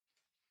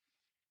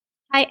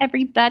Hi,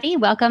 everybody.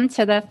 Welcome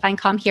to the Find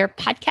Calm Here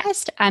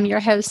podcast. I'm your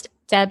host,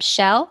 Deb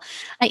Shell.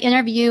 I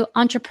interview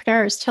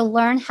entrepreneurs to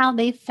learn how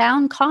they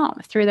found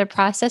calm through the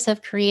process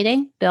of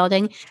creating,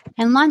 building,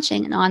 and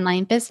launching an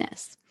online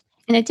business.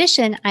 In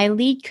addition, I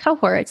lead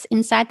cohorts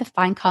inside the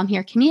Find Calm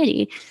Here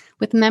community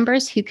with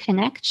members who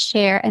connect,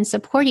 share, and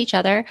support each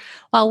other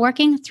while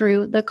working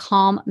through the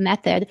calm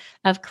method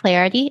of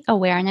clarity,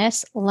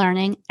 awareness,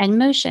 learning, and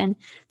motion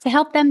to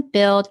help them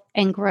build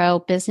and grow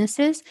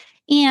businesses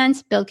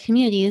and build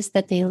communities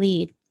that they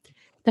lead.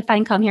 The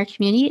Find Calm Here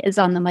community is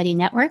on the Mighty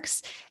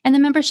Networks, and the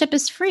membership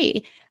is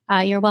free.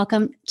 You're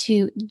welcome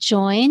to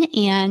join.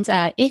 And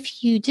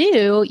if you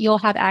do, you'll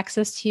have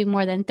access to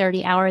more than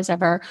 30 hours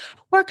of our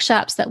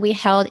workshops that we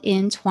held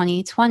in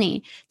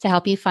 2020 to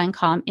help you find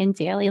calm in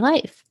daily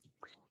life.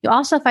 You'll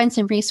also find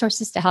some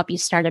resources to help you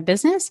start a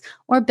business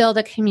or build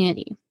a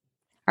community.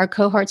 Our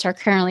cohorts are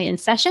currently in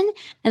session,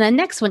 and the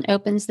next one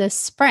opens this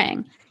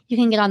spring. You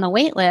can get on the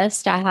wait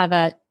list. I have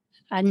a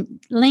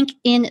link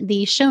in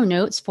the show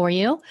notes for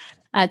you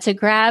to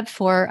grab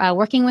for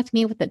working with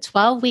me with the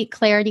 12-week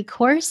clarity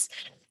course.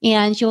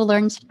 And you'll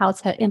learn how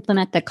to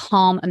implement the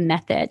calm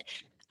method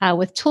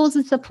with tools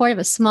and support of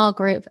a small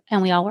group.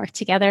 And we all work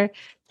together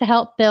to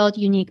help build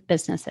unique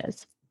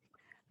businesses.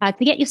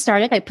 To get you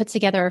started, I put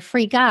together a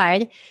free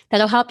guide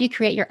that'll help you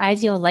create your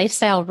ideal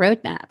lifestyle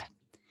roadmap.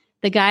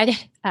 The guide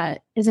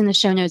is in the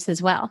show notes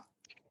as well.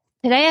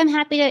 Today, I'm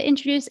happy to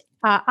introduce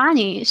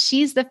Ani.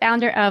 She's the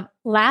founder of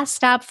Last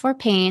Stop for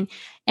Pain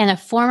and a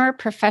former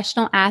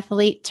professional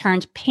athlete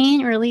turned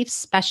pain relief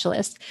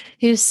specialist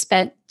who's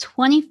spent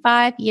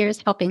 25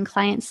 years helping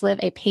clients live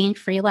a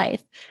pain-free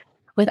life.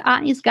 With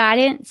Ani's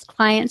guidance,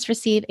 clients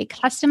receive a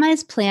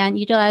customized plan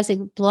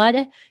utilizing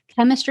blood,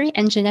 chemistry,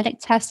 and genetic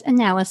test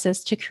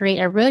analysis to create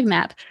a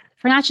roadmap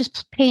for not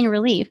just pain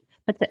relief,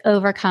 but to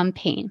overcome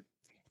pain.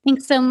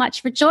 Thanks so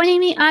much for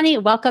joining me, Ani.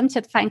 Welcome to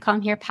the Find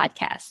Calm Here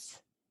podcast.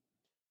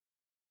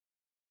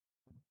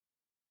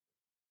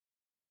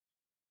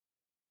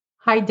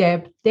 Hi,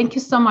 Deb. Thank you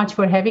so much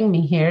for having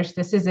me here.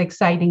 This is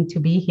exciting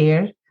to be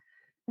here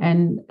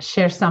and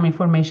share some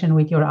information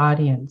with your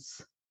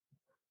audience.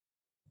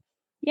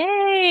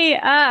 Yay.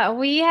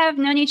 We have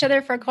known each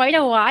other for quite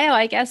a while.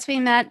 I guess we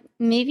met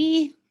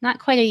maybe not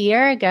quite a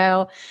year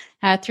ago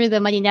through the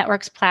Mighty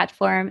Networks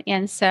platform.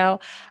 And so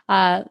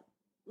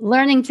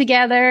learning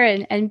together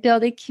and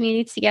building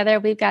community together,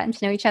 we've gotten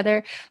to know each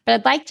other. But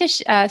I'd like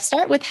to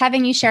start with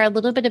having you share a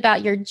little bit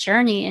about your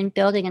journey in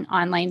building an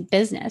online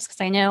business, because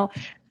I know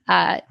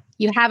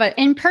you have an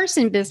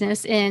in-person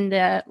business in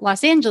the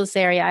Los Angeles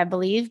area, I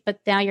believe, but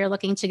now you're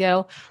looking to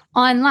go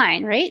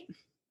online, right?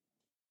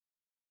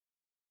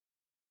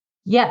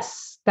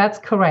 Yes, that's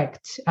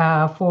correct.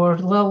 For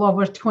a little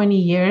over 20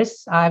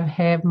 years, I've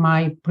had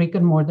my brick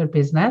and mortar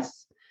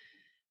business.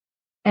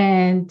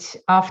 And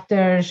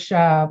after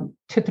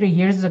 2-3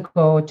 years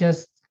ago,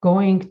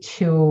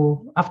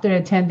 after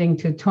attending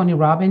to Tony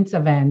Robbins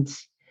event,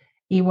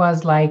 it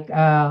was like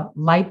a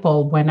light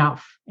bulb went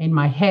off in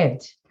my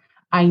head.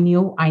 I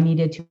knew I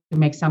needed to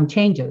make some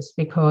changes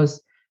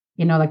because,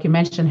 like you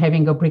mentioned,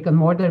 having a brick and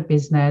mortar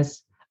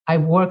business, I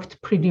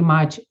worked pretty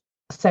much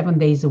 7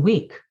 days a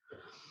week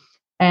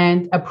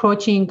and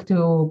approaching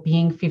to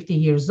being 50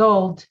 years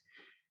old.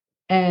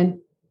 And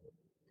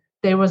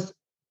there was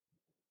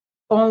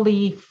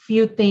only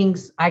few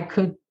things I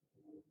could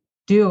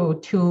do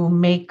to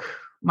make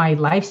my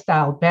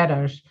lifestyle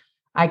better.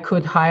 I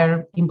could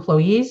hire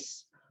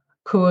employees,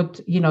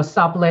 could,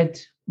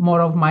 sublet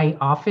more of my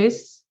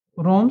office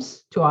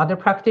rooms to other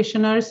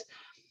practitioners,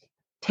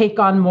 take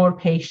on more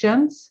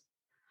patients,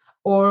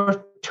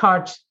 or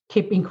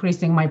keep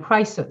increasing my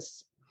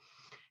prices.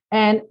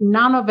 And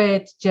none of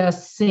it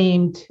just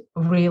seemed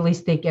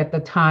realistic at the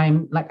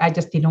time. Like I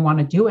just didn't want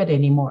to do it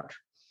anymore.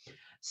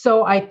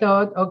 So I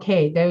thought,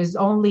 okay, there's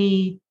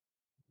only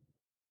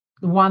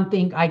one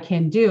thing I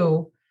can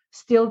do,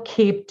 still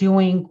keep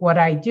doing what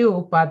I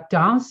do, but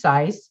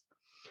downsize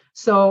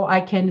so I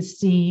can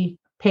see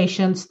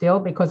patients still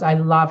because I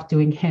love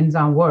doing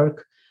hands-on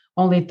work,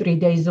 only 3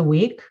 days a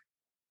week.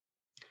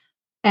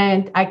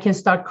 And I can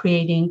start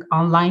creating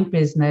online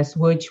business,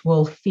 which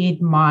will feed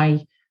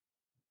my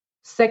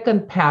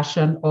second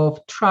passion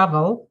of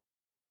travel,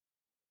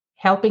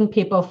 helping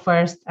people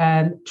first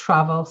and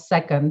travel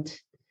second.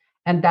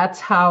 And that's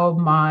how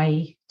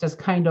my just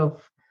kind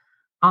of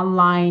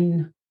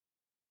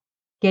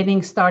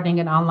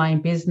starting an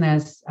online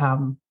business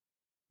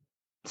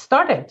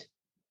started.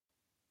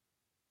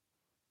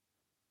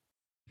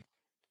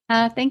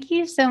 Thank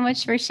you so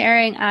much for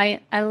sharing. I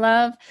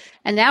love,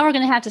 and now we're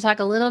going to have to segue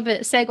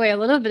a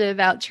little bit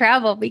about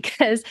travel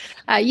because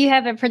you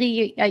have a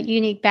pretty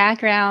unique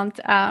background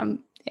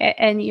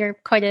and you're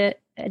quite an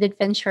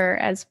adventurer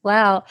as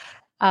well.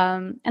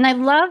 And I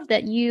love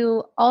that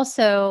you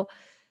also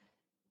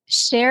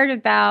shared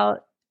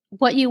about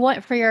what you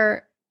want for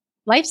your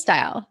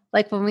lifestyle.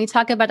 Like when we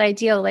talk about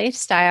ideal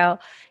lifestyle,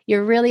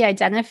 you're really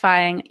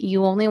identifying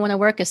you only want to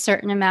work a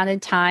certain amount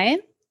of time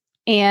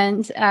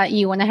and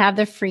you want to have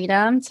the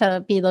freedom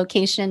to be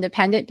location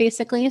independent,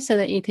 basically, so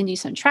that you can do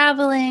some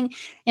traveling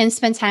and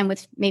spend time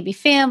with maybe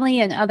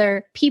family and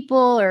other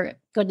people or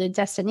go to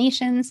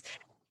destinations.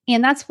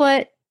 And that's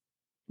what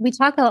we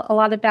talk a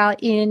lot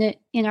about in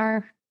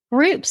our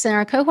groups and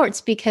our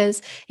cohorts,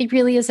 because it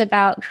really is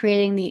about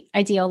creating the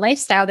ideal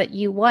lifestyle that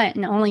you want,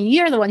 and only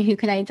you're the one who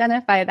can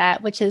identify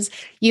that, which is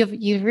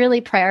you've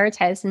really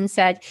prioritized and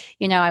said,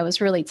 I was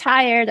really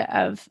tired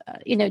of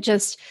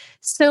just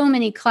so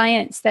many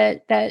clients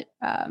that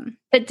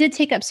did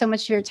take up so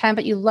much of your time,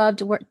 but you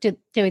loved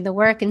doing the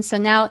work, and so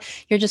now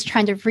you're just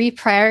trying to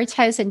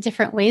reprioritize in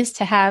different ways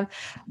to have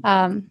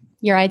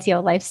your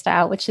ideal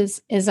lifestyle, which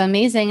is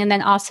amazing. And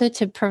then also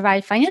to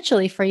provide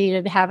financially for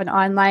you to have an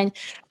online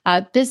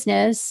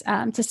business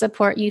to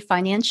support you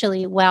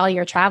financially while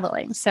you're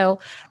traveling. So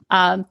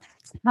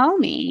tell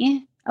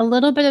me a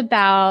little bit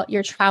about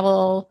your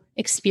travel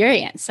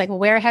experience. Like,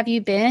 where have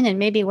you been and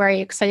maybe where are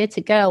you excited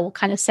to go? We'll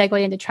kind of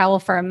segue into travel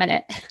for a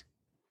minute.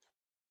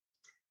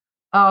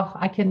 Oh,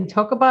 I can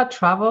talk about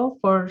travel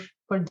for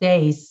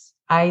days.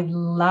 I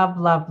love,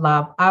 love,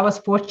 love. I was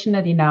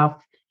fortunate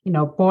enough,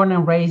 born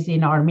and raised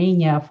in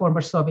Armenia,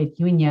 former Soviet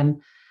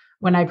Union.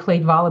 When I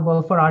played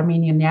volleyball for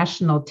Armenian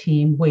national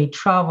team, we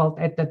traveled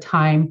at the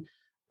time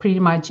pretty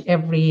much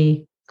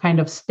every kind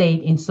of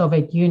state in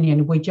Soviet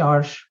Union, which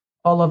are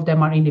all of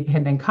them are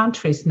independent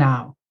countries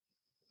now.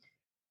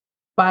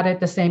 But at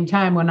the same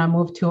time, when I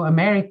moved to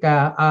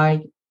America,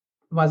 I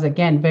was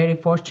again very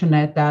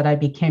fortunate that I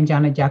became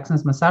Janet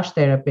Jackson's massage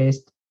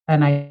therapist,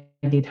 and I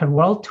did her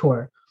world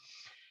tour.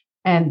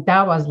 And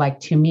that was like,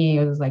 to me,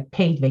 it was like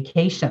paid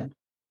vacation.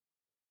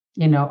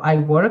 I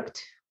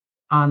worked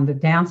on the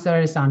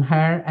dancers, on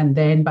her, and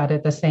then, but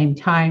at the same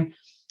time,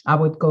 I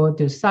would go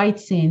do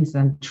sightseeing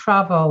and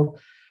travel.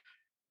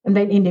 And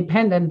then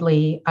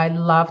independently, I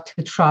love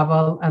to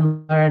travel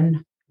and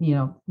learn,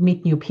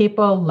 meet new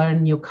people,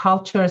 learn new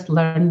cultures,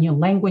 learn new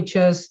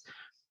languages.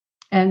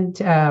 And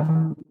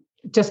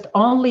just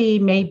only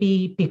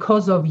maybe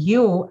because of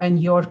you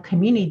and your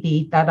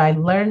community that I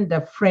learned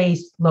the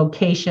phrase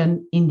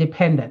location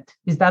independent.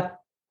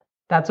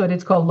 That's what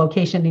it's called,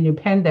 location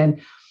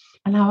independent.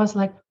 And I was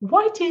like,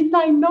 why didn't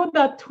I know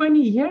that 20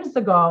 years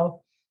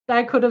ago? That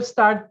I could have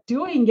started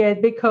doing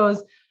it,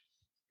 because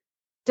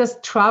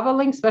just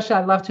traveling, especially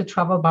I love to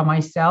travel by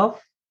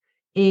myself,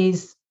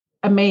 is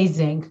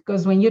amazing.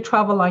 Because when you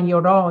travel on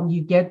your own,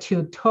 you get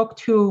to talk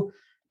to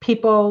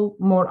people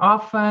more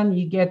often,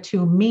 you get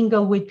to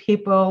mingle with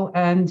people.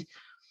 And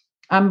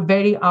I'm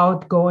very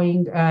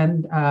outgoing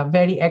and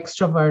very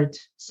extrovert.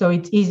 So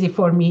it's easy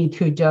for me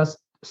to just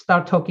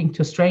start talking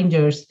to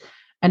strangers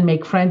and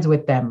make friends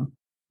with them.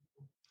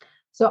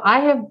 So I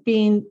have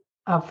been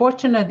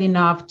fortunate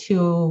enough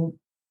to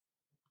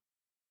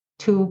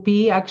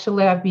be,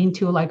 actually, I've been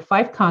to like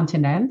 5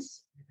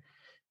 continents,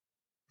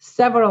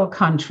 several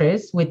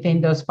countries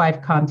within those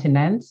 5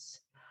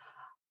 continents.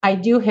 I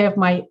do have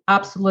my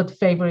absolute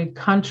favorite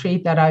country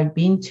that I've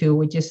been to,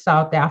 which is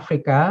South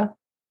Africa,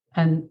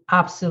 and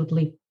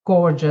absolutely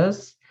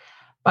gorgeous.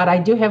 But I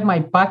do have my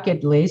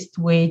bucket list,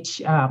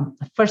 which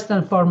first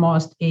and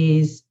foremost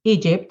is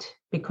Egypt,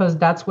 because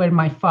that's where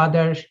my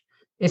father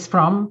is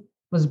from,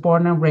 was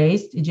born and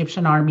raised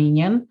Egyptian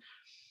Armenian.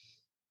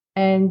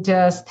 And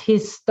just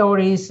his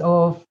stories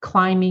of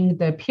climbing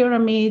the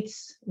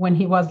pyramids when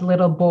he was a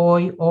little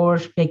boy, or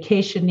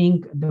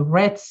vacationing the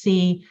Red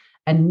Sea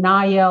and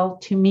Nile.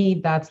 To me,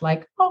 that's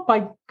like, oh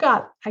my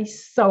God, I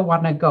so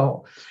want to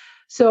go.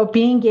 So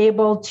being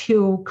able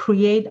to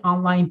create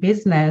online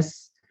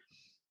business,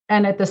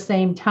 and at the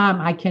same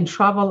time, I can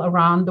travel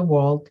around the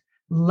world,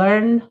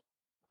 learn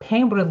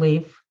pain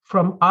relief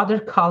from other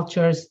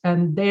cultures,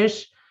 and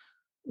there's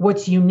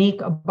what's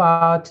unique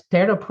about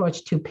their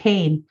approach to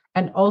pain,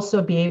 and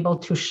also be able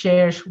to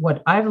share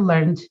what I've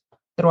learned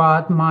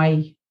throughout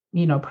my,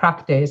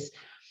 practice.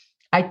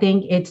 I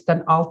think it's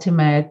the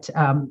ultimate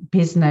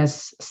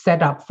business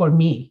setup for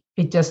me.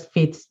 It just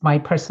fits my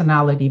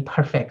personality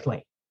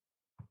perfectly.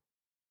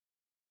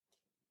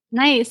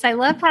 Nice. I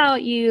love how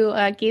you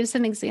gave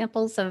some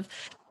examples of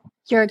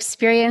your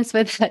experience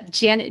with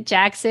Janet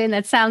Jackson.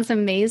 That sounds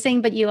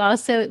amazing. But you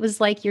also, it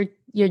was like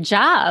your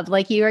job,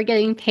 like you are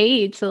getting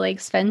paid to like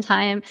spend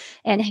time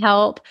and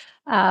help,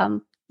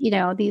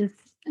 these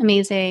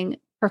amazing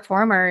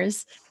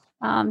performers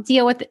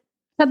deal with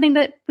something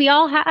that we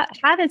all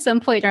had at some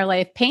point in our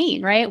life,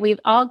 pain, right? We've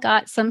all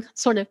got some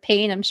sort of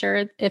pain. I'm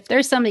sure if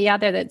there's somebody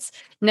out there that's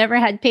never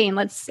had pain,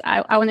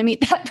 I want to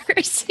meet that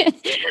person.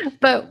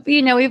 But,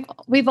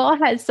 we've all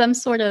had some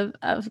sort of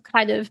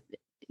kind of,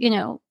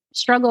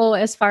 struggle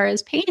as far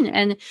as pain,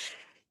 and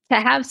to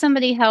have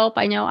somebody help.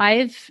 I know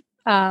I've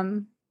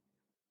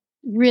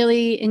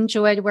really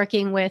enjoyed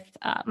working with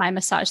my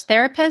massage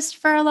therapist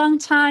for a long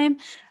time.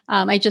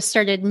 I just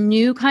started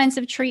new kinds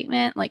of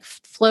treatment like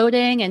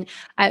floating, and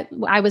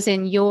I was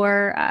in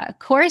your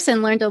course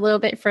and learned a little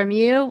bit from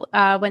you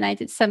when I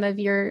did some of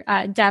your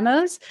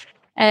demos.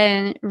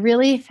 and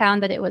really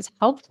found that it was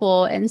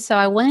helpful. And so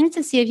I wanted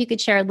to see if you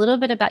could share a little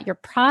bit about your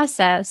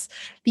process,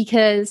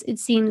 because it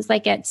seems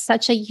like it's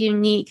such a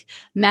unique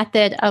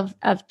method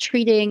of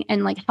treating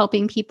and like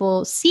helping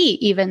people see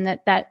even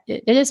that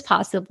it is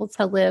possible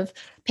to live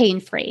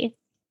pain-free.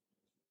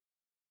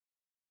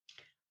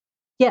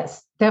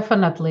 Yes,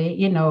 definitely.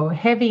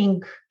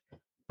 Having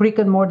brick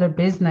and mortar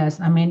business,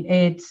 I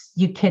mean,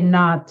 you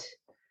cannot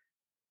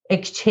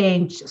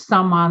exchange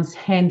someone's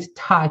hand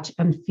touch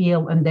and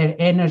feel and their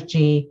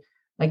energy.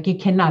 Like you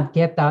cannot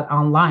get that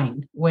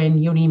online when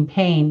you're in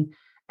pain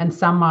and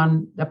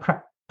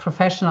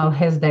professional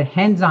has their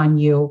hands on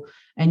you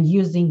and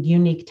using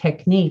unique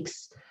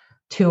techniques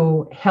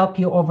to help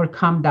you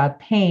overcome that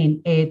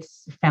pain.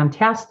 It's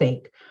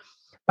fantastic.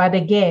 But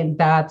again,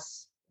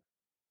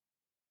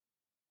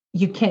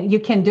 you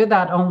can do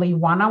that only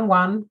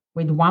one-on-one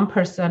with one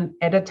person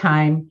at a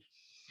time.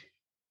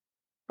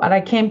 But I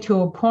came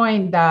to a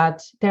point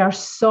that there are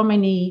so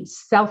many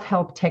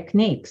self-help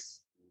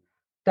techniques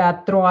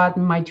that throughout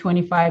my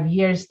 25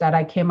 years that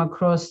I came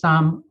across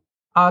some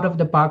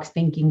out-of-the-box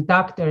thinking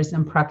doctors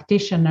and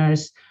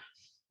practitioners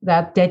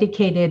that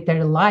dedicated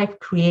their life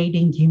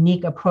creating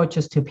unique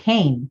approaches to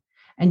pain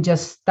and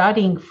just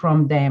studying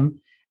from them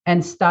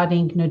and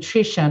studying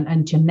nutrition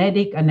and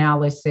genetic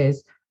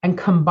analysis and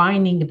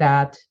combining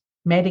that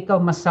medical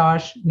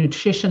massage,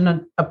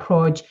 nutrition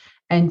approach,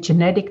 and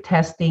genetic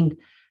testing,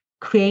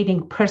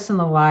 creating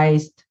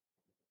personalized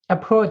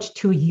approach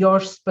to your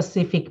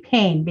specific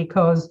pain.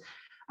 Because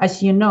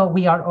as you know,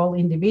 we are all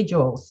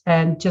individuals.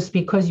 And just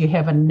because you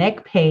have a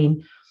neck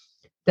pain,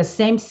 the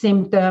same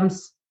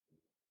symptoms,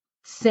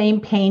 same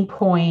pain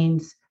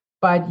points,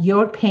 but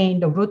your pain,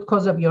 the root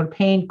cause of your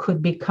pain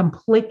could be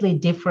completely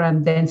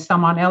different than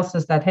someone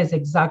else's that has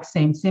exact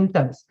same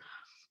symptoms.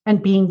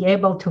 And being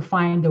able to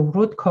find the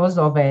root cause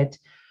of it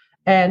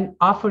and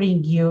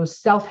offering you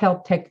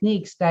self-help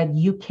techniques that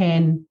you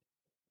can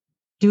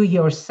do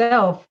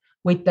yourself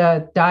with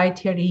the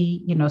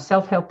dietary,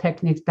 self-help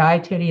techniques,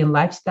 dietary and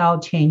lifestyle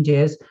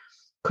changes,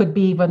 could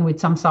be even with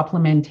some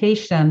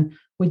supplementation,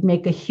 would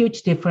make a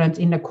huge difference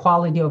in the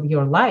quality of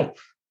your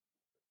life.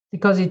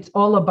 Because it's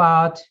all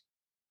about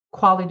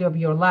quality of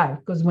your life.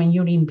 Because when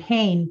you're in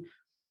pain,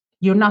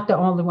 you're not the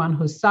only one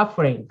who's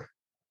suffering.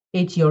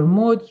 It's your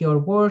mood, your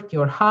work,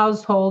 your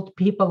household,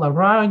 people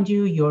around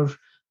you, your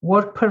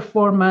work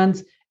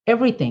performance,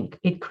 everything.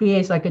 It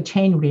creates like a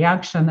chain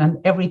reaction and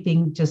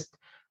everything just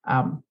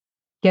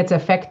gets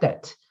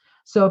affected.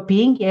 So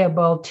being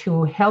able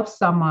to help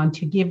someone,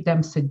 to give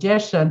them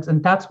suggestions,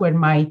 and that's where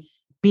my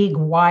big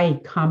why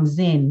comes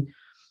in,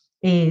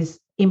 is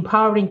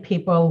empowering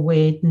people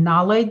with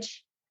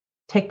knowledge,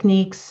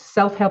 techniques,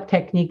 self-help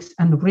techniques,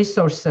 and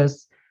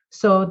resources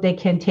so they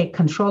can take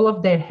control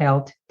of their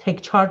health,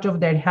 take charge of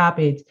their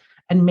habits,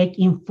 and make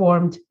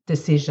informed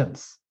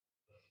decisions.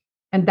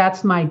 And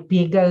that's my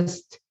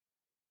biggest,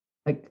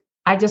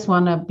 I just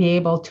want to be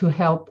able to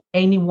help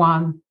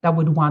anyone that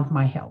would want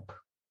my help.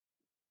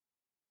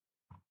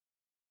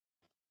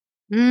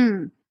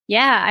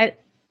 Yeah,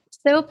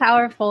 so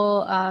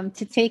powerful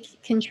to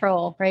take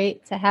control,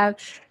 right? To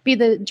be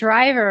the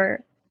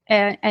driver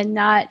and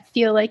not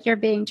feel like you're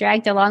being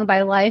dragged along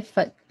by life,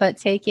 but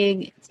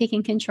taking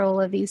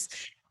control of these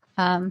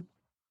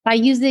by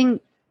using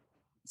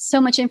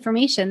so much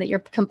information that you're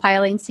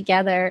compiling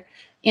together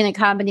in a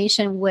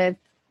combination with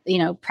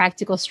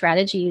practical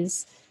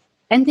strategies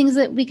and things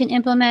that we can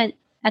implement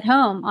at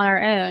home on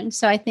our own.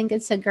 So I think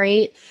it's a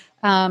great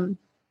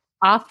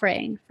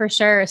offering for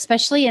sure,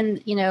 especially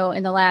in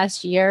the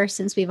last year,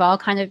 since we've all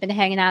kind of been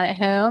hanging out at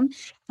home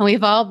and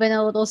we've all been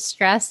a little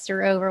stressed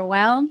or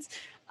overwhelmed.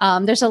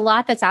 There's a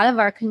lot that's out of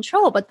our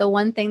control, but the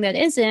one thing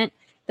that's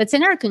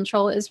in our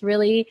control is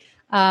really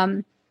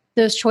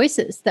those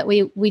choices that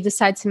we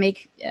decide to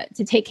make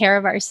to take care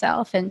of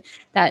ourselves. And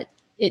that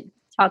it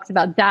talks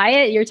about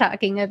diet, you're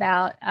talking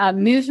about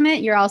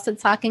movement, you're also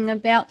talking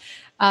about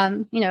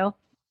pain.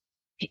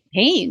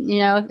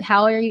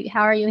 How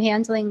are you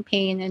handling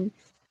pain?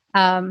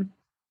 And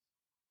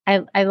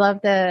I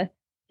love the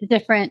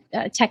different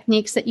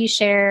techniques that you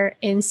share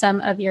in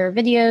some of your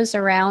videos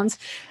around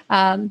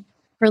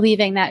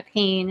relieving that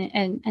pain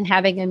and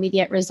having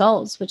immediate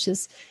results, which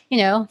is,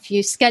 if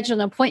you schedule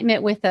an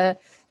appointment with a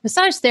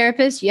massage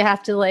therapist, you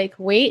have to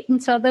wait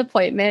until the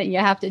appointment. You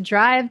have to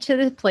drive to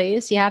the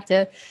place. You have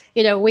to,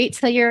 wait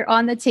till you're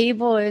on the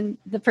table and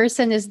the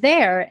person is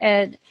there.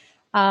 And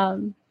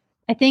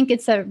I think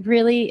it's a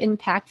really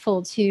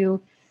impactful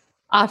to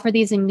offer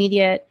these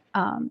immediate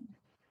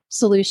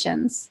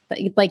solutions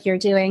like you're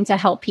doing to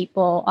help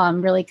people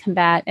really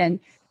combat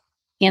and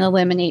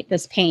eliminate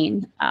this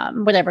pain,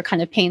 whatever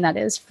kind of pain that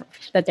is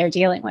that they're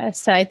dealing with.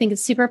 So I think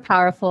it's super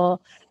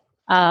powerful.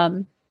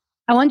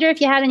 I wonder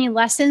if you had any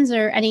lessons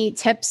or any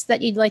tips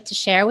that you'd like to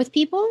share with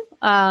people,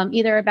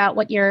 either about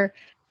what you're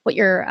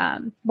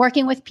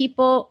working with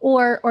people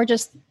or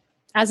just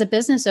as a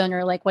business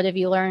owner, what have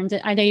you learned?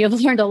 I know you've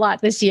learned a lot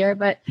this year,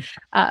 but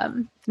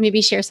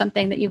maybe share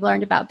something that you've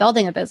learned about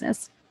building a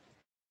business.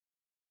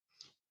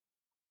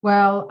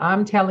 Well,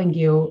 I'm telling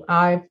you,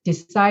 I've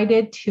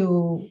decided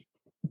to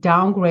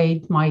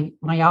downgrade my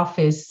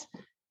office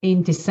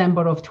in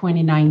December of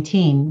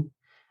 2019.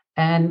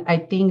 And I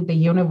think the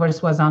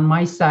universe was on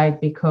my side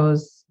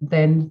because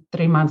then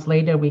 3 months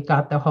later, we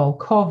got the whole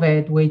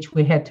COVID, which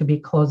we had to be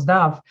closed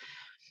off.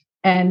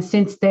 And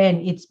since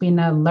then, it's been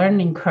a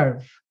learning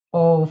curve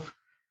of,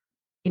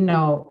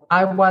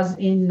 I was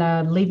in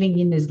living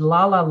in this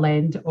la la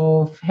land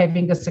of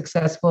having a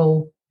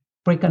successful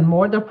brick and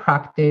mortar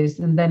practice.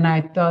 And then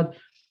I thought,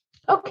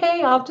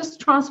 okay, I'll just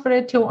transfer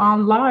it to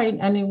online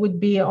and it would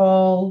be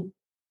all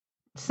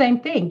same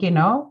thing,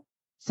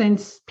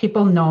 since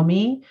people know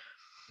me.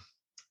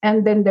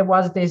 And then there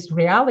was this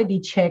reality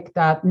check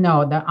that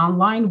no, the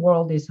online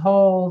world is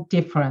whole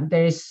different.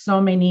 There's so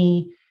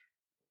many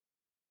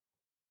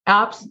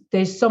apps,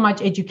 there's so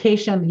much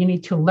education. You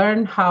need to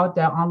learn how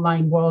the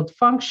online world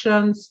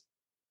functions.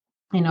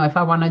 If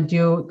I want to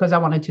do, because I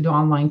wanted to do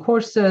online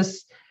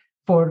courses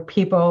for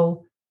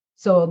people.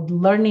 So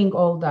learning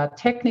all that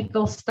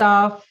technical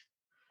stuff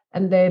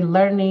and then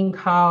learning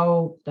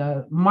how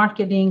the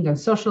marketing and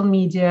social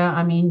media,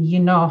 I mean,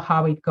 you know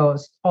how it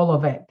goes, all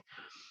of it.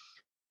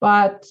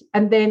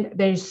 And then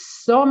there's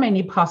so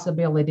many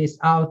possibilities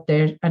out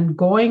there, and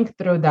going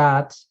through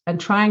that and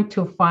trying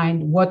to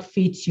find what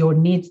fits your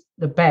needs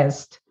the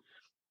best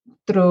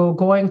through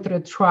going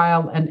through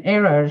trial and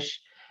errors.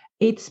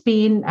 It's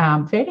been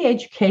very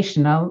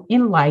educational,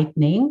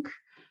 enlightening,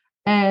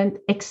 and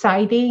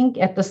exciting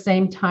at the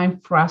same time,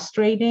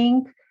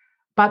 frustrating.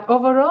 But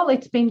overall,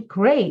 it's been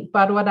great.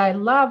 But what I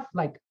love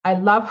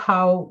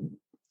how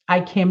I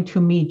came to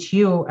meet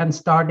you and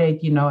started,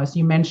 as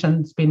you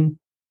mentioned, it's been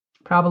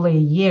probably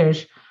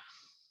years.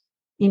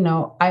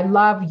 I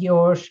love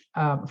your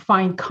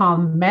find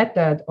calm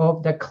method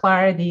of the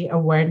clarity,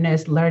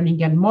 awareness,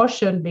 learning, and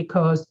motion,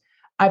 because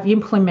I've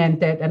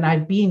implemented and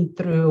I've been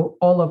through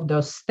all of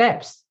those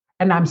steps,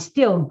 and I'm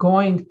still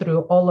going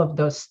through all of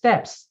those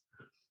steps.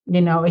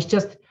 It's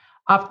just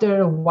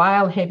after a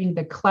while having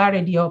the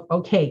clarity of,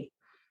 okay,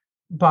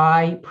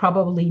 by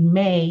probably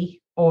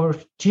May or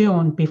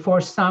June, before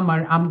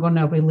summer, I'm going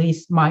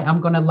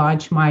to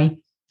launch my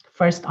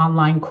first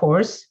online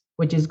course,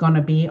 which is going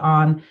to be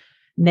on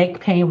neck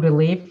pain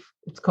relief.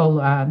 It's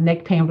called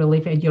Neck Pain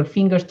Relief at Your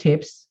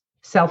Fingertips,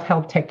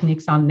 self-help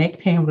techniques on neck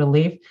pain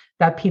relief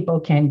that people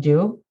can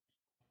do.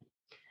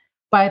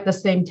 But at the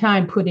same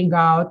time, putting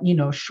out,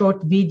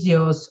 short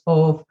videos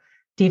of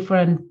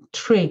different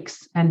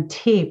tricks and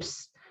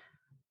tips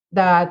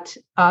that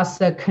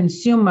as a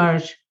consumer,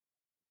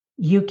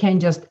 you can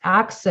just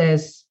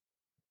access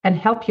and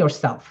help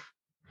yourself.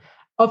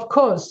 Of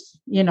course,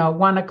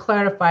 want to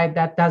clarify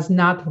that does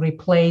not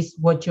replace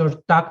what your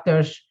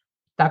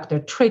doctor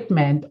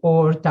treatment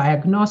or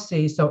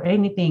diagnosis or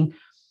anything.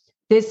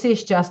 This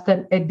is just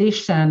an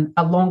addition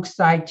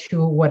alongside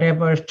to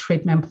whatever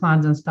treatment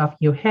plans and stuff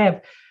you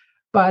have,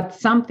 but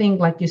something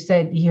like you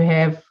said, you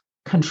have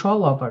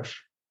control over,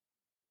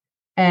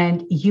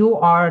 and you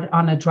are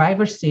on a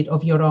driver's seat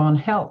of your own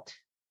health.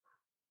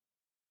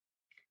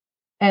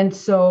 And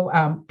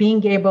so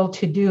being able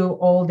to do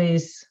all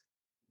this,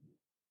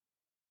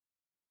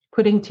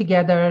 putting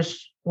together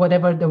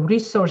whatever the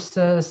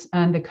resources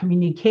and the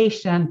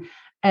communication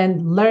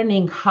and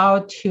learning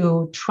how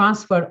to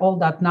transfer all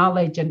that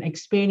knowledge and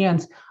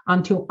experience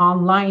onto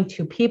online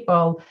to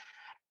people,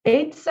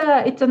 it's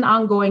an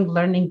ongoing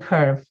learning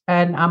curve.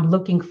 And I'm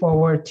looking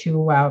forward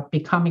to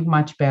becoming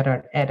much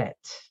better at it.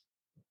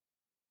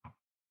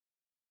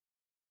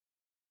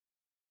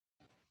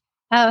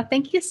 Oh,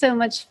 thank you so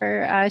much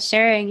for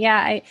sharing.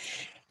 Yeah,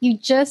 you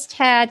just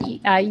had,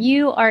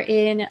 you are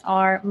in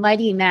our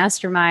Mighty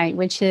Mastermind,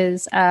 which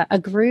is a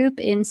group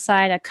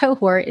inside, a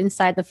cohort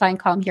inside the Find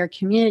Calm Here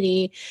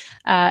community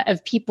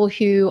of people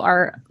who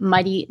are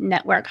Mighty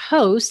Network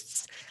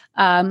hosts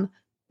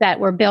that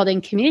were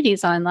building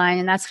communities online.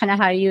 And that's kind of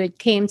how you had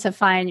came to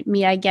find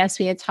me. I guess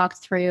we had talked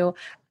through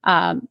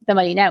the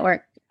Mighty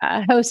Network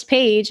host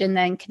page and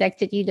then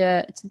connected you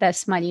to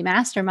this Mighty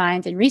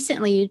Mastermind. And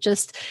recently you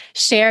just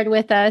shared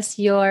with us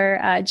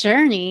your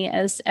journey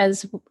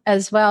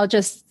as well,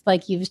 just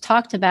like you've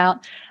talked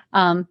about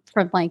from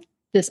like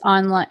this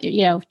online,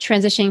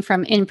 transitioning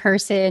from in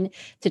person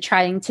to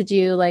trying to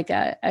do like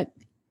an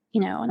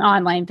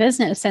online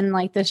business, and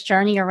like this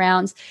journey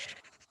around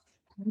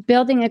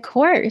building a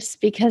course,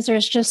 because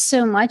there's just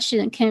so much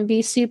and it can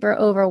be super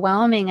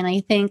overwhelming. And I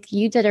think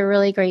you did a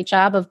really great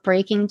job of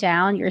breaking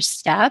down your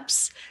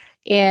steps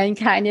and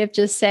kind of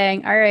just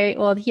saying, all right,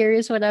 well,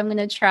 here's what I'm going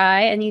to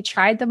try. And you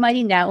tried the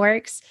Mighty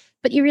Networks,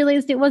 but you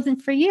realized it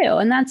wasn't for you.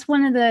 And that's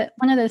one of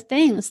the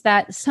things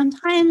that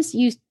sometimes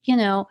you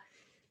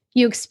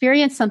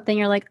experience something,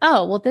 you're like,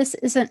 oh, well, this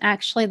isn't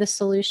actually the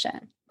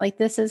solution. Like,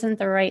 this isn't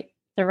the right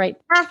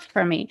path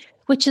for me,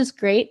 which is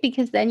great,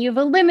 because then you've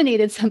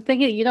eliminated something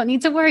that you don't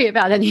need to worry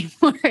about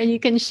anymore. And you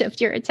can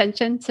shift your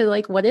attention to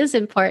like what is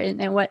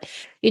important and what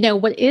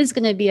is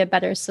going to be a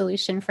better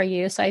solution for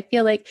you. So I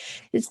feel like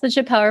it's such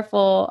a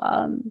powerful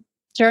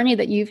journey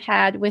that you've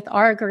had with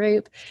our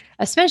group,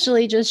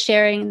 especially just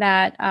sharing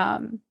that,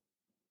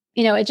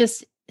 it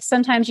just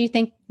sometimes you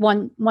think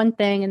one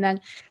thing, and then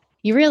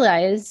you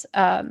realize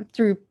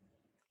through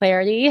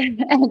clarity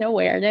and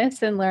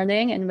awareness and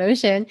learning and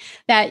motion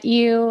that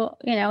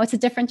it's a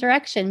different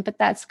direction, but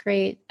that's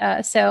great.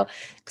 So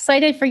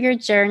excited for your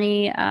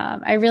journey.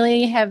 I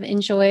really have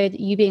enjoyed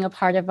you being a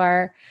part of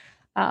our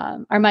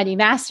Mighty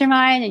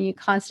Mastermind, and you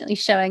constantly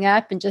showing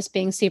up and just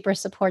being super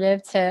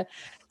supportive to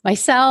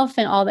myself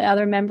and all the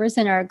other members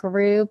in our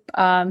group,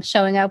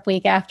 showing up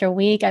week after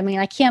week. I mean,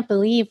 I can't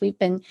believe we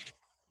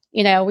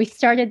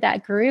started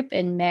that group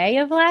in May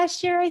of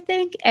last year, I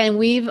think, and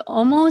we've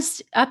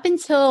almost up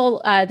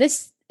until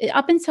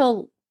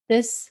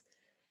this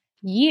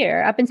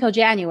year, up until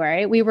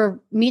January, we were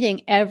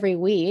meeting every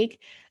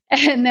week,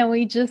 and then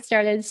we just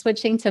started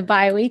switching to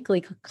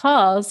bi-weekly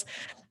calls.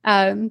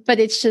 But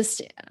it's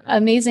just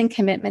amazing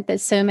commitment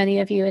that so many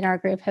of you in our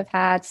group have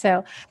had.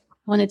 So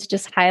I wanted to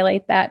just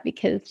highlight that,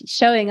 because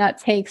showing up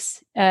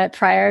takes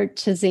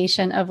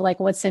prioritization of like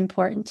what's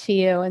important to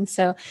you. And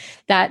so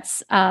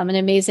that's an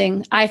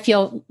amazing, I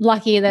feel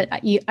lucky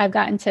that I've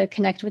gotten to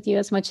connect with you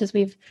as much as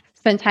we've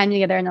spent time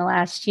together in the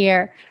last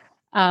year.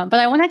 But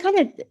I want to kind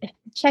of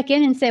check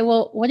in and say,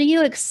 well, what are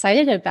you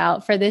excited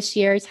about for this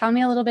year? Tell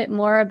me a little bit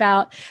more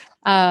about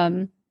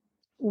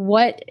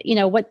what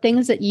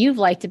things that you've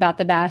liked about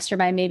the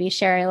mastermind, maybe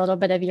sharing a little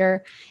bit of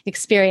your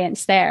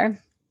experience there.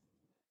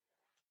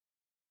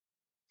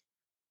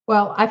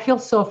 Well, I feel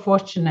so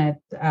fortunate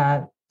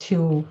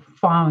to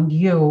found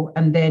you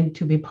and then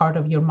to be part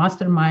of your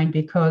mastermind,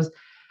 because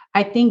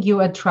I think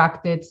you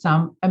attracted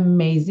some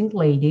amazing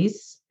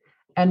ladies.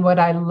 And what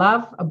I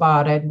love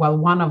about it, well,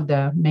 one of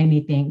the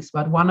many things,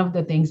 but one of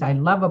the things I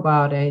love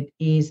about it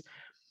is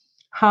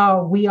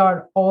how we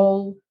are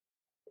all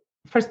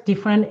first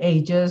different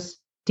ages,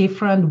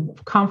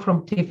 come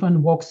from different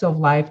walks of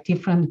life,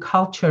 different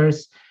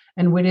cultures,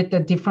 and we're at the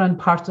different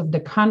parts of the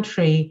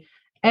country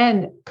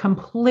and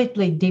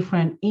completely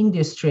different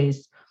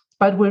industries,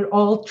 but we're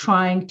all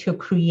trying to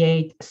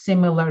create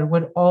similar,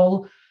 we're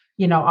all,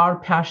 our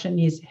passion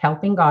is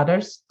helping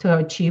others to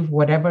achieve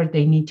whatever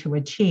they need to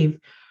achieve,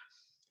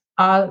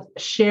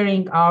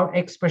 sharing our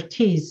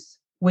expertise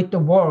with the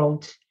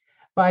world.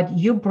 But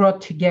you brought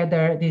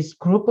together this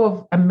group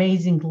of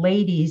amazing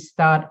ladies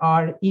that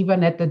are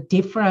even at the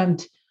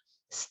different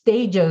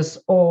stages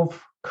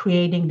of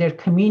creating their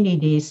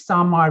communities.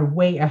 Some are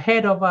way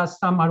ahead of us,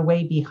 some are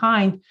way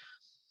behind.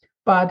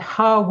 But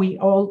how we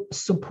all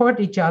support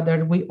each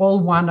other, we all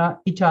want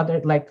each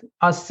other, like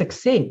us,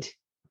 succeed.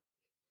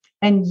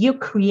 And you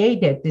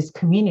created this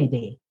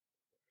community.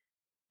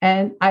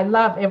 And I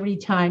love every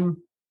time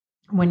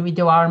when we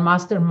do our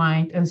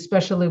mastermind, and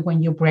especially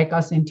when you break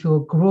us into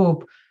a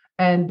group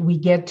and we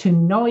get to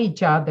know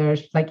each other.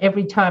 Like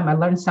every time I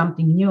learn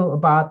something new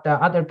about the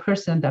other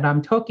person that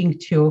I'm talking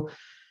to.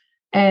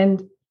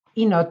 And,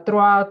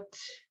 throughout,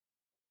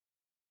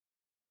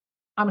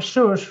 I'm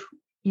sure,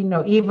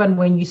 even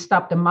when you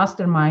stop the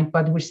mastermind,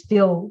 but we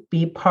still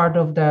be part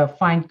of the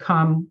Find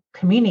Calm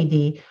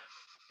community.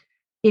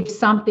 If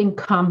something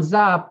comes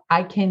up,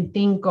 I can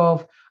think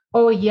of,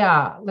 oh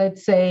yeah,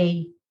 let's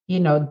say,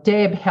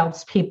 Deb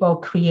helps people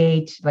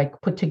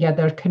put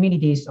together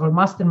communities or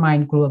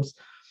mastermind groups.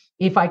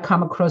 If I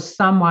come across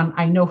someone,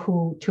 I know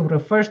who to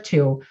refer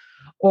to.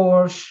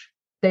 Or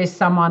there's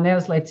someone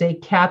else, let's say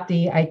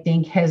Kathy, I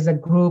think has a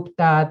group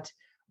that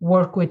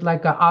work with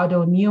like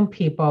autoimmune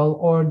people,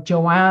 or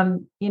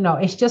Joanne,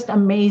 it's just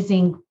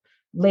amazing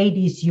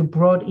ladies you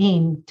brought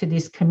in to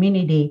this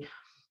community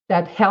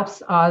that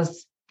helps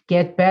us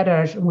get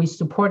better. We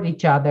support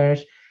each other.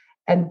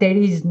 And there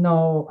is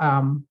no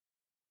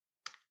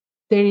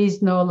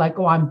like,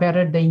 oh, I'm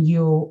better than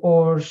you,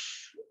 or,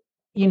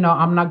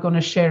 I'm not going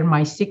to share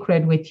my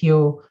secret with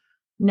you.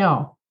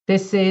 No,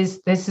 this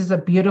is a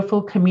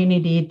beautiful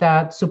community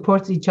that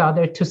supports each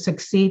other to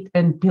succeed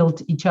and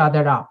build each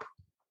other up.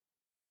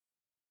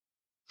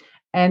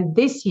 And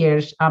this year,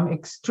 I'm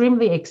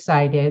extremely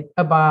excited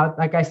about,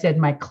 like I said,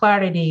 my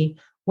clarity,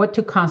 what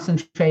to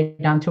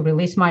concentrate on to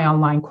release my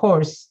online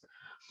course.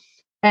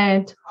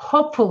 And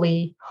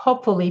hopefully,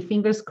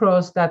 fingers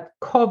crossed that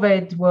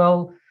COVID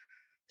will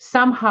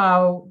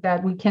somehow,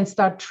 that we can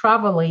start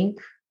traveling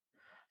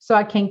so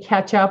I can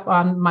catch up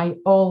on my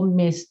all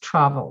missed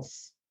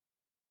travels.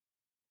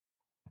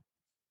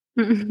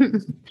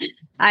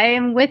 I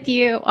am with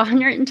you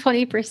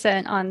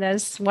 120% on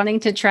this, wanting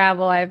to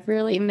travel. I've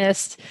really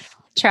missed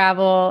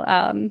travel.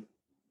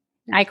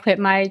 I quit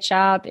my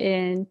job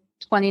in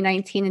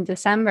 2019 in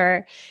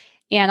December,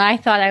 and I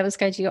thought I was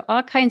going to do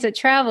all kinds of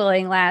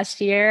traveling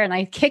last year. And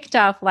I kicked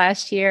off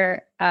last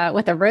year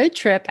with a road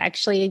trip,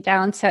 actually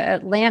down to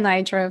Atlanta.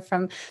 I drove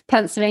from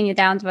Pennsylvania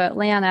down to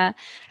Atlanta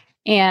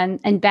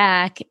and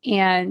back.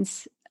 And,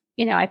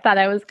 I thought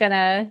I was going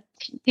to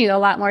do a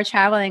lot more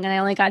traveling, and I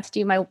only got to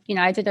do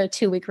I did a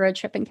 2-week road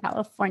trip in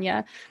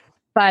California.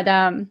 But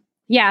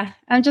yeah,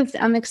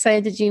 I'm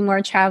excited to do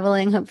more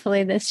traveling,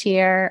 hopefully this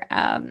year.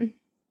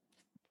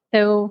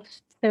 So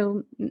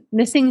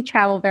missing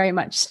travel very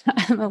much.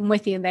 I'm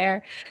with you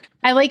there.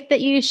 I like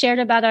that you shared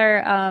about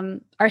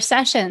our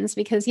sessions,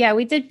 because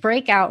we did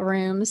breakout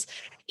rooms,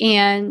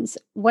 And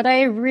what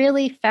I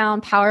really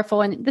found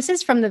powerful, and this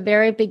is from the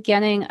very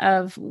beginning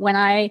of when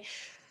I,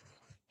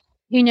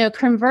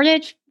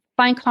 converted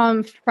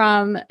FindCalm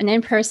from an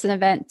in-person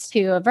event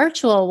to a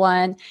virtual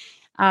one,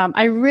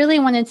 I really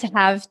wanted to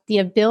have the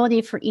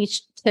ability for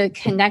each to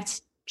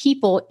connect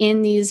people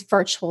in these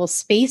virtual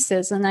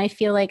spaces. And I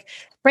feel like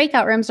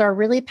breakout rooms are a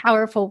really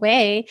powerful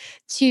way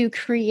to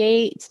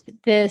create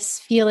this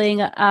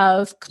feeling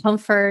of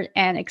comfort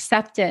and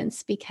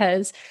acceptance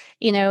because,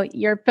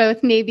 you're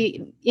both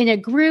maybe in a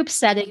group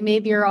setting,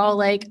 maybe you're all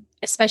like,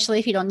 especially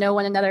if you don't know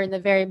one another in the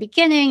very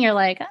beginning, you're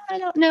like, I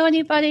don't know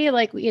anybody,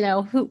 like,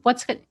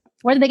 what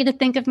are they going to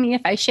think of me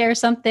if I share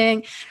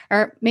something?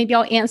 Or maybe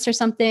I'll answer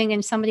something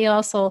and somebody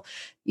else will,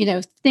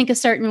 think a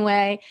certain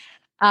way.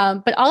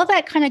 But all of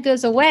that kind of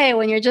goes away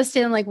when you're just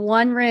in like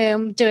one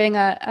room doing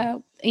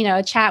a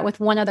chat with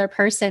one other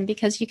person,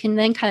 because you can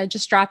then kind of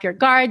just drop your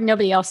guard.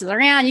 Nobody else is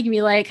around. You can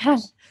be like,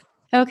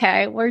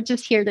 okay, we're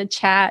just here to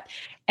chat.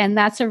 And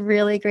that's a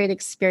really great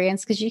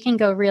experience because you can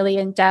go really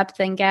in depth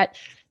and get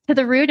to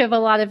the root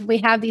of we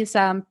have these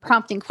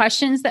prompting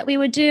questions that we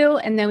would do.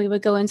 And then we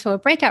would go into a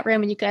breakout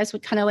room and you guys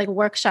would kind of like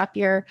workshop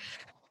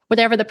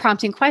whatever the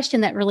prompting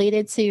question that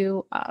related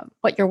to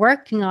what you're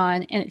working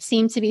on. And it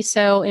seemed to be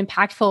so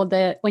impactful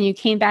that when you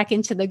came back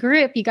into the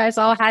group, you guys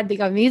all had the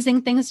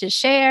amazing things to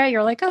share.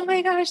 You're like, oh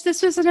my gosh,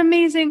 this was an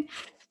amazing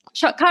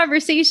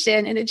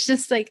conversation. And it's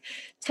just like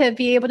to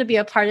be able to be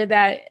a part of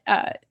that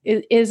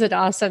is an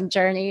awesome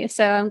journey.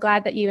 So I'm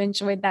glad that you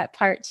enjoyed that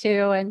part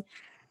too. And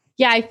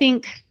yeah, I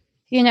think,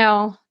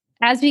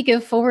 as we go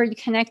forward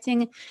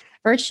connecting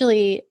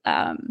virtually,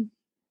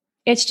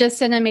 it's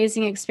just an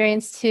amazing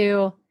experience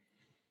to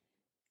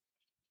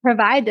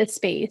provide this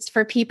space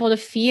for people to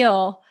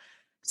feel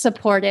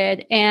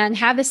supported and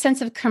have a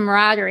sense of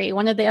camaraderie.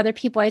 One of the other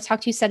people I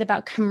talked to said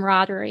about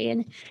camaraderie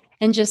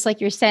and just like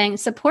you're saying,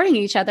 supporting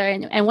each other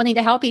and wanting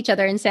to help each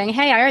other and saying,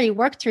 hey, I already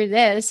worked through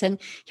this and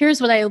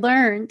here's what I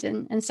learned.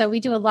 And so we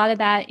do a lot of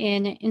that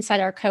inside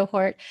our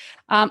cohort.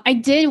 I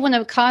did want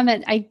to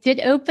comment, I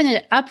did open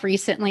it up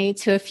recently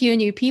to a few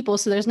new people.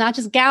 So there's not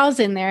just gals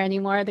in there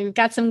anymore. We've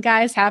got some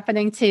guys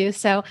happening too.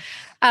 So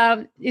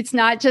it's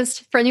not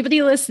just for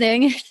anybody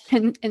listening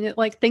and it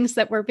like thinks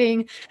that we're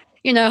being,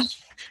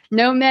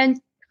 no men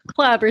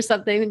club or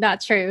something.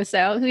 Not true.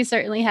 So we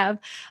certainly have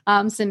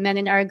some men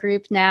in our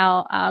group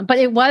now, but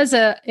it was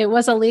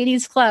a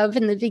ladies club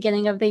in the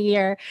beginning of the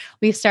year.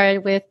 We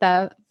started with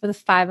the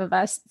 5 of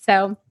us.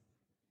 So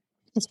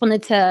just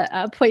wanted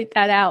to point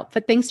that out,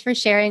 but thanks for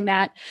sharing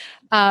that.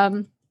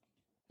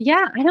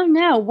 Yeah, I don't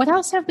know. What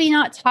else have we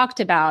not talked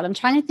about? I'm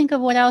trying to think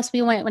of what else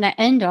we want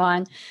to end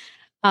on.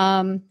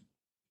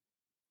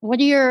 What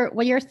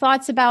are your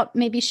thoughts about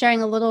maybe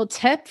sharing a little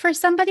tip for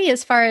somebody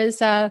as far as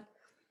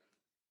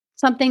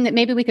something that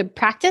maybe we could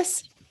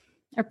practice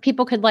or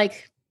people could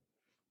like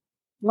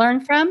learn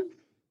from?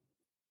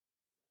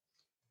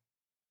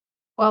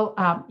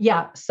 Well,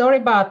 yeah, sorry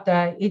about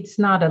that. It's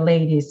not a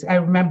ladies. I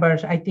remember,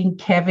 I think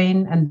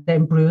Kevin and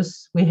then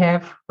Bruce, we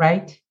have,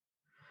 right?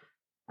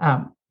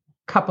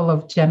 Couple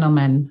of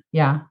gentlemen.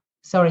 Yeah,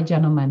 sorry,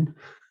 gentlemen.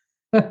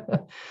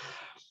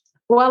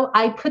 Well,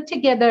 I put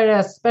together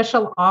a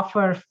special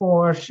offer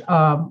for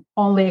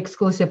only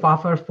exclusive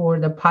offer for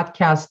the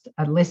podcast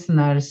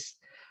listeners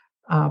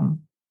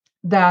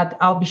that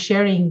I'll be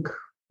sharing.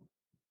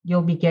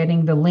 You'll be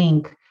getting the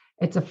link.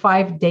 It's a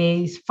 5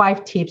 days,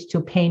 5 tips to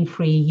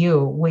pain-free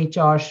you, which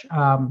are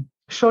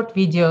short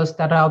videos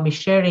that I'll be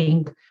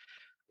sharing.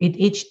 With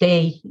each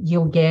day,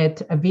 you'll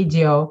get a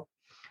video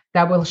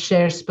that will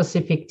share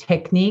specific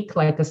technique,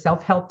 like a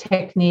self-help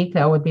technique.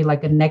 That would be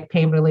like a neck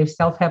pain relief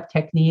self-help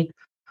technique,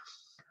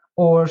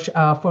 or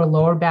for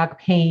lower back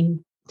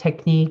pain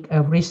technique,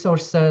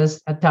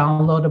 resources, a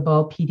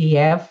downloadable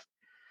PDF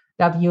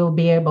that you'll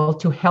be able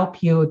to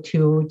help you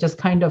to just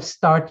kind of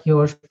start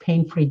your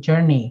pain-free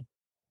journey.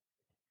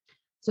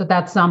 So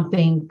that's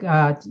something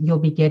you'll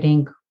be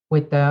getting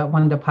with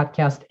when the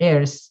podcast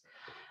airs.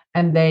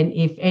 And then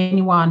if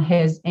anyone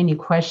has any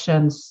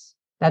questions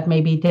that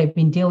maybe they've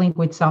been dealing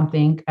with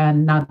something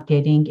and not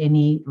getting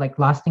any like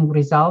lasting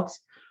results,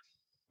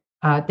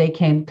 they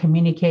can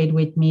communicate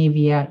with me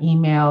via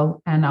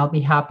email, and I'll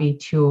be happy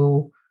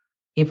to,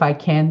 if I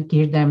can,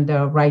 give them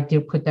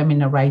put them in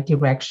the right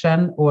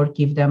direction or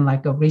give them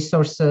like a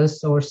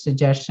resources or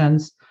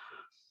suggestions.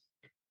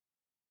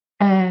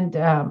 And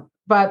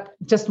but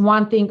just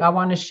one thing I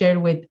want to share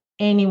with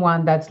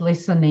anyone that's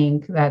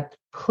listening, that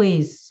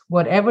please,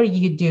 whatever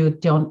you do,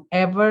 don't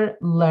ever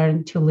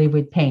learn to live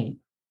with pain.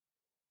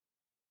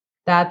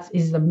 That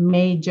is the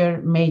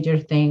major, major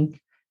thing.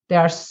 There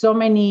are so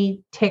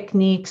many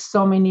techniques,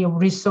 so many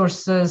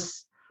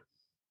resources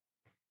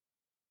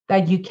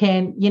that you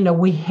can,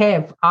 we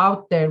have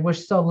out there. We're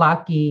so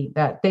lucky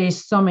that there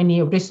is so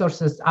many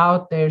resources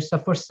out there. So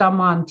for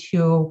someone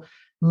to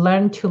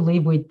learn to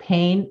live with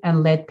pain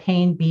and let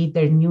pain be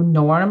their new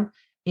norm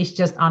is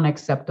just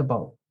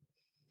unacceptable.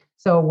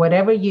 So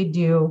whatever you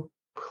do,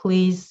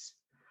 please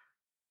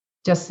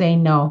just say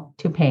no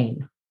to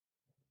pain.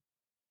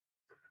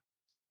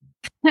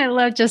 I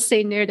love just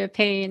say no to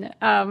pain.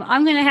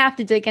 I'm going to have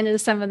to dig into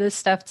some of this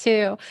stuff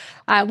too.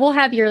 We'll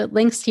have your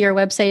links to your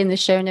website in the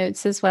show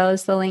notes, as well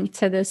as the link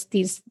to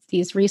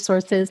these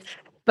resources.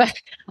 But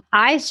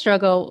I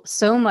struggle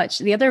so much.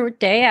 The other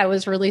day, I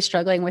was really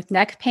struggling with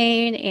neck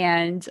pain,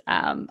 and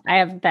I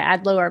have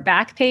bad lower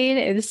back pain.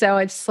 And so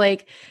it's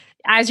like,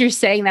 as you're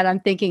saying that, I'm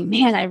thinking,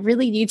 man, I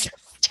really need to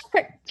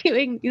start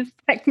doing these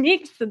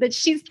techniques that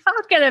she's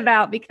talking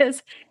about,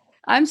 because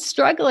I'm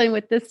struggling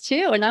with this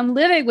too. And I'm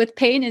living with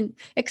pain and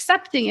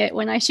accepting it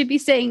when I should be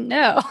saying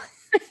no.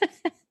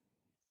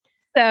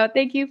 So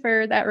thank you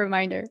for that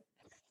reminder.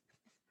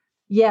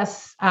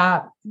 Yes,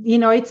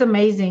 it's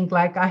amazing.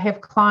 Like I have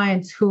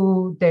clients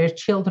who their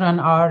children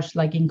are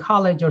like in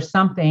college or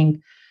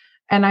something,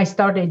 and I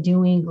started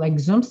doing like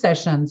Zoom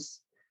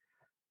sessions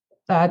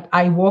that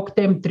I walk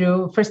them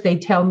through. First, they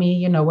tell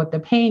me, what the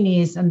pain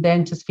is, and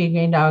then just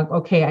figuring out,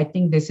 okay, I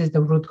think this is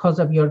the root cause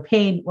of your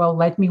pain. Well,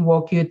 let me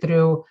walk you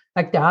through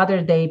like the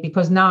other day,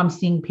 because now I'm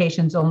seeing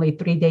patients only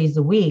 3 days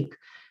a week.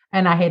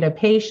 And I had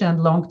a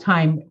long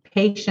time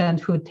patient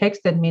who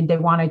texted me,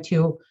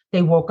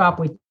 they woke up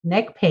with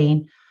neck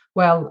pain.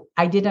 Well,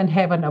 I didn't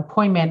have an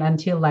appointment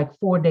until like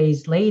 4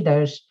 days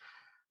later,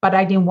 but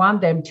I didn't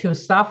want them to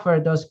suffer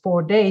those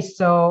 4 days.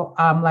 So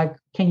I'm like,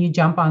 can you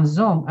jump on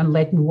Zoom and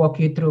let me walk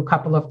you through a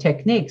couple of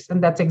techniques?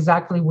 And that's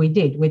exactly what we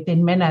did.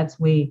 Within minutes,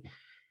 we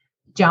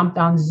jumped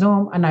on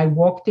Zoom and I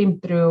walked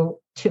him through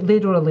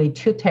literally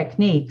two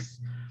techniques.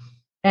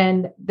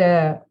 And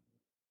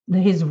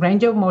his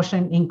range of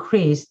motion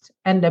increased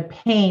and the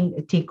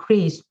pain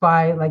decreased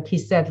by, like he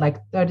said, like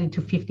 30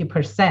 to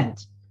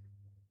 50%.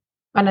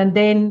 And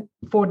then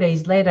 4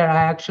 days later,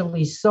 I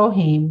actually saw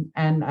him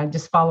and I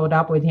just followed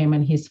up with him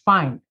and he's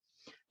fine.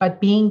 But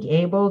being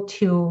able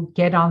to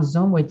get on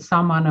Zoom with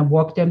someone and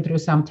walk them through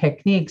some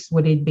techniques,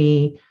 would it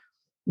be,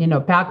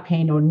 back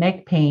pain or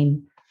neck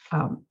pain,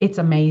 it's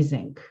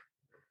amazing.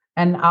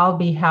 And I'll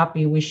be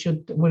happy.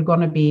 We're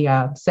going to be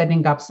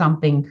setting up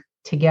something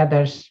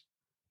together.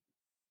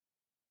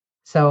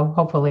 So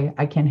hopefully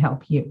I can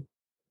help you.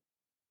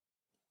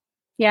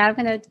 Yeah,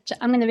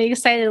 I'm gonna be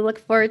excited to look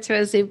forward to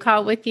a Zoom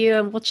call with you,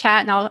 and we'll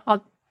chat, and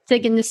I'll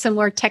dig into some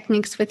more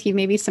techniques with you,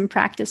 maybe some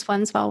practice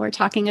ones while we're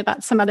talking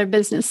about some other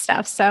business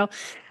stuff. So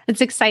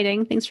it's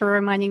exciting. Thanks for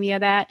reminding me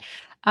of that.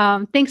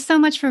 Thanks so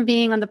much for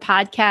being on the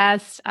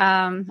podcast.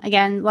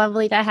 Again,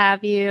 lovely to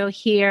have you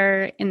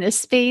here in this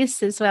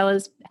space, as well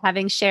as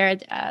having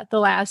shared the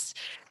last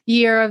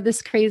year of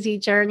this crazy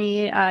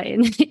journey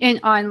in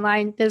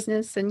online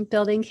business and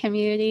building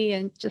community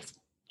and just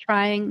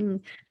trying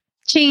and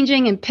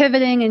changing and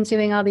pivoting and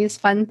doing all these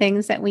fun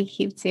things that we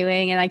keep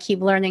doing. And I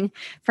keep learning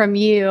from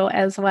you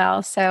as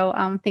well. So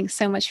thanks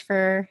so much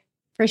for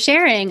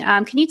sharing.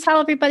 Can you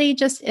tell everybody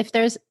just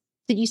did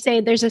you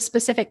say there's a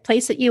specific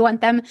place that you want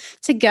them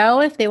to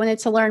go if they wanted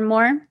to learn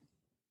more?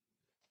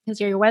 Is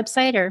there your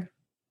website or?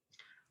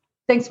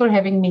 Thanks for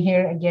having me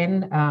here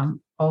again.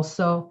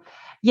 Also,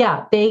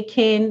 yeah, they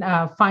can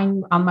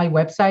find on my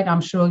website.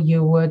 I'm sure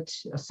you would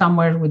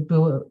somewhere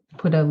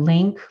put a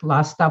link,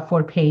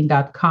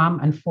 laststopforpain.com,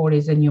 and 4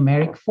 is a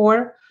numeric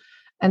 4.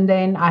 And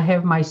then I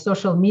have my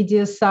social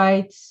media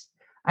sites.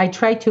 I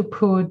try to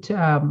put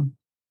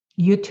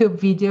YouTube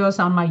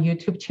videos on my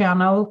YouTube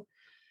channel.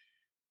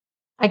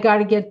 I got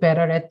to get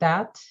better at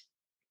that.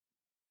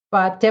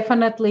 But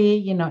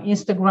definitely,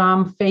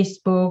 Instagram,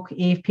 Facebook,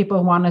 if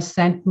people want to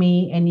send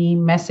me any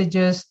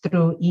messages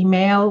through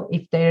email,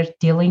 if they're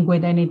dealing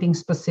with anything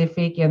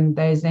specific and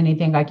there's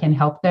anything I can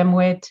help them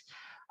with,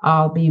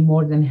 I'll be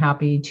more than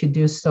happy to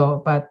do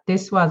so. But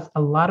this was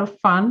a lot of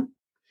fun.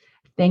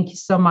 Thank you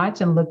so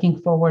much, and looking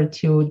forward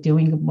to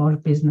doing more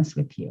business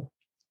with you.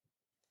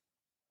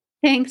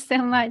 Thanks so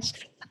much.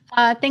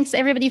 Thanks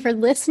everybody for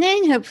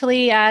listening.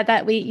 Hopefully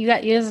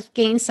you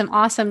gained some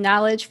awesome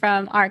knowledge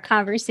from our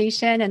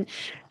conversation, and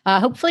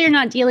hopefully you're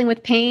not dealing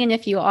with pain.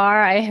 If you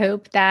are, I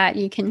hope that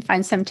you can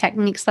find some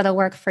techniques that'll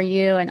work for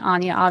you. And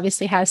Anya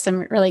obviously has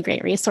some really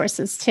great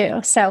resources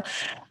too. So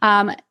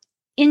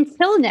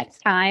until next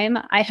time,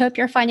 I hope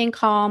you're finding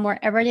calm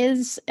wherever it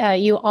is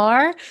you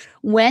are,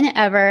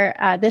 whenever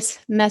this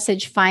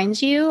message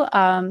finds you.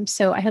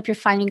 So I hope you're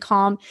finding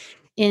calm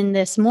in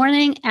this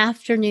morning,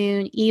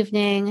 afternoon,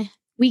 evening,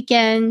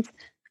 weekend,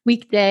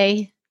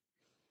 weekday,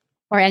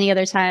 or any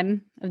other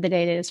time of the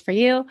day it is for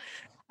you.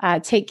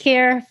 Take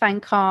care,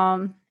 find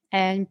calm,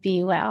 and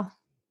be well.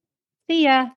 See ya.